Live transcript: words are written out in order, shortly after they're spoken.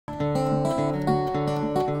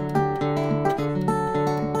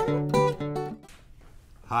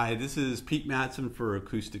Hi, this is Pete Matson for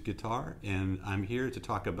Acoustic Guitar, and I'm here to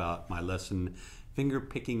talk about my lesson,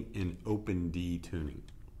 Fingerpicking in Open D Tuning.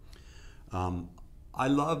 I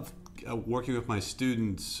love working with my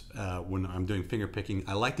students when I'm doing fingerpicking.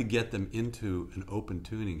 I like to get them into an open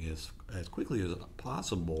tuning as quickly as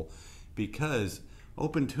possible because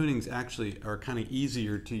open tunings actually are kind of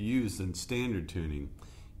easier to use than standard tuning.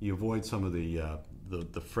 You avoid some of the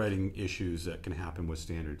fretting issues that can happen with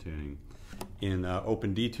standard tuning. In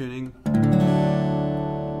open D tuning,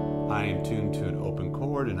 I am tuned to an open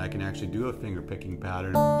chord and I can actually do a finger picking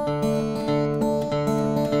pattern.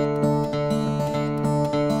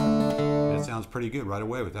 It sounds pretty good right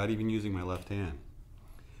away without even using my left hand.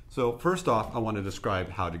 So first off, I want to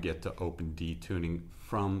describe how to get to open D tuning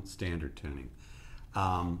from standard tuning.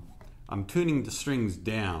 I'm tuning the strings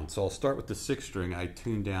down, so I'll start with the 6th string. I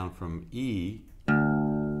tune down from E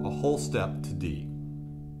a whole step to D.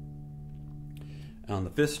 On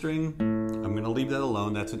the 5th string, I'm going to leave that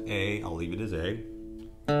alone. That's an A. I'll leave it as A.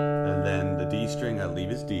 And then the D string I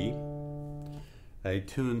leave as D. I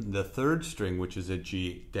tune the 3rd string, which is a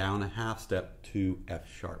G, down a half step to F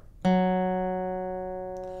sharp.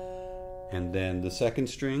 And then the 2nd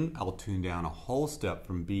string, I'll tune down a whole step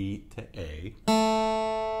from B to A.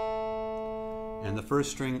 And the 1st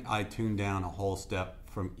string, I tune down a whole step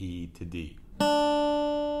from E to D.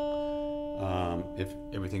 If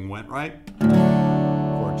everything went right,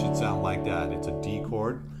 chord should sound like that. It's a D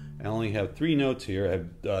chord. I only have 3 notes here. I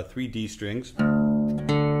have 3 D strings,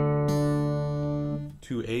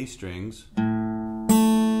 2 A strings, and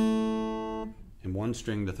 1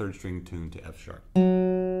 string, the 3rd string tuned to F sharp.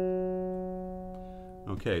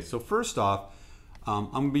 Okay, so first off,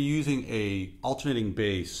 I'm going to be using a alternating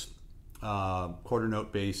bass, quarter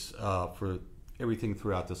note bass for everything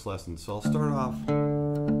throughout this lesson. So I'll start off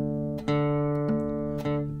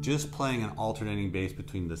just playing an alternating bass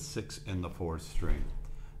between the 6th and the 4th string.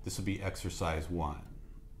 This will be exercise 1.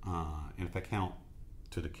 And if I count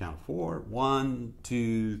to the count of 4, 1,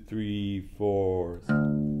 2, 3, 4.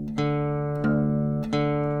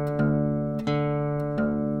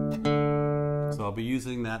 So I'll be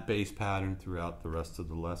using that bass pattern throughout the rest of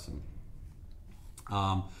the lesson.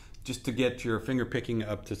 Just to get your finger picking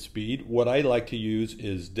up to speed, what I like to use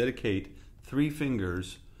is dedicate 3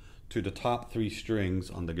 fingers to the top 3 strings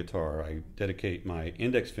on the guitar. I dedicate my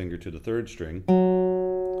index finger to the 3rd string,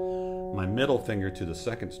 my middle finger to the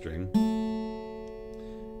 2nd string,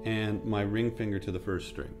 and my ring finger to the 1st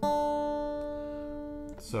string.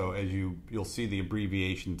 So as you'll see the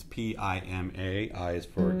abbreviations P-I-M-A. I is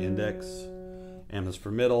for index, M is for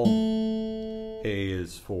middle, A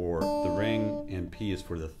is for the ring, and P is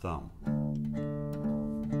for the thumb.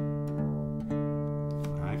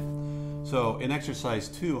 So in exercise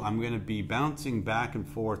 2, I'm going to be bouncing back and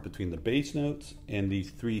forth between the bass notes and these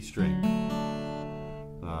 3 strings.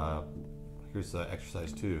 Here's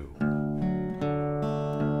exercise 2. I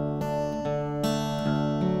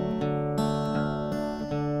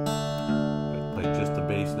play just the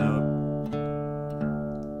bass note,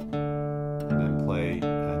 and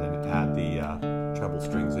then add the treble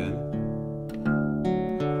strings in.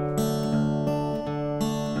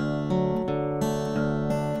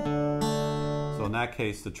 In that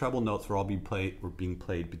case, the treble notes were being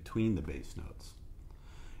played between the bass notes.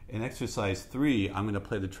 In exercise 3, I'm going to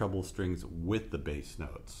play the treble strings with the bass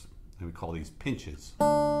notes, and we call these pinches.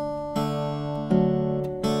 1,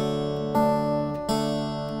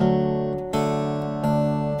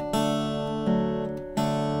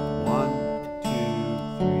 2,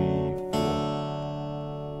 3,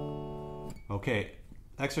 4. Okay,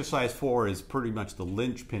 exercise 4 is pretty much the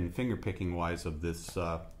linchpin finger picking wise of this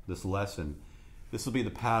lesson. This will be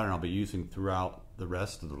the pattern I'll be using throughout the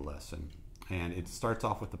rest of the lesson. And it starts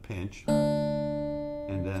off with a pinch,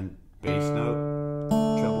 and then bass note,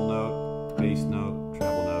 treble note, bass note,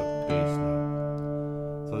 treble note, bass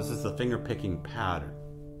note. So this is the finger picking pattern.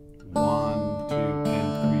 1, 2,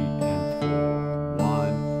 and 3, and 4.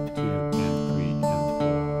 1, 2, and 3, and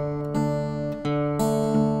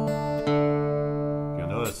 4. You'll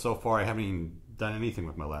notice so far I haven't even done anything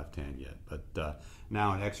with my left hand yet, but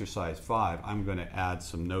now in exercise 5, I'm going to add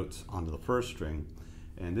some notes onto the 1st string,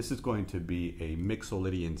 and this is going to be a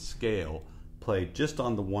Mixolydian scale played just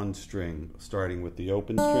on the 1 string, starting with the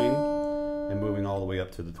open string and moving all the way up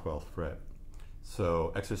to the 12th fret.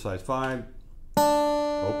 So exercise 5,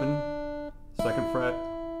 open, 2nd fret,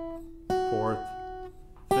 4th,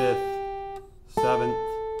 5th, 7th,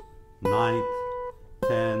 9th,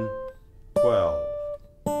 10, 12.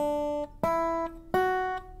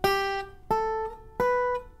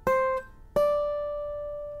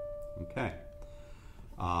 Okay.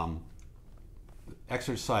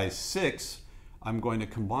 exercise 6, I'm going to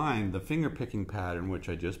combine the finger picking pattern, which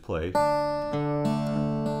I just played,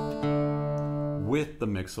 with the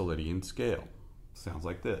Mixolydian scale. Sounds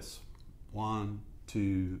like this. 1,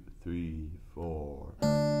 2, 3, 4.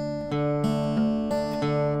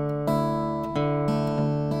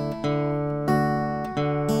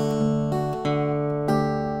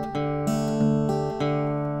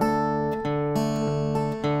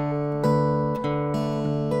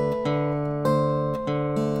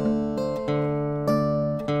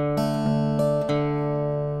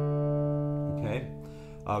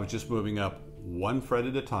 I was just moving up 1 fret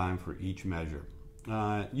at a time for each measure.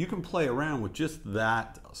 You can play around with just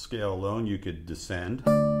that scale alone. You could descend.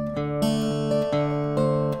 You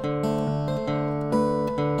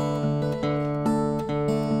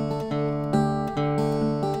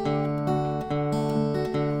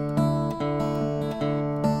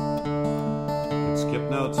could skip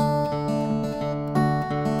notes.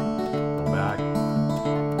 Go back.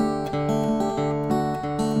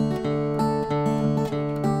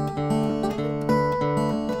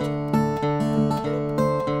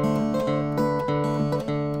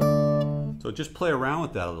 So just play around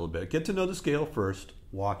with that a little bit. Get to know the scale first,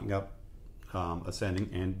 walking up, ascending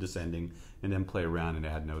and descending, and then play around and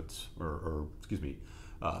add notes, or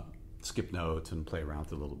skip notes and play around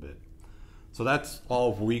with it a little bit. So that's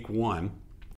all of week 1.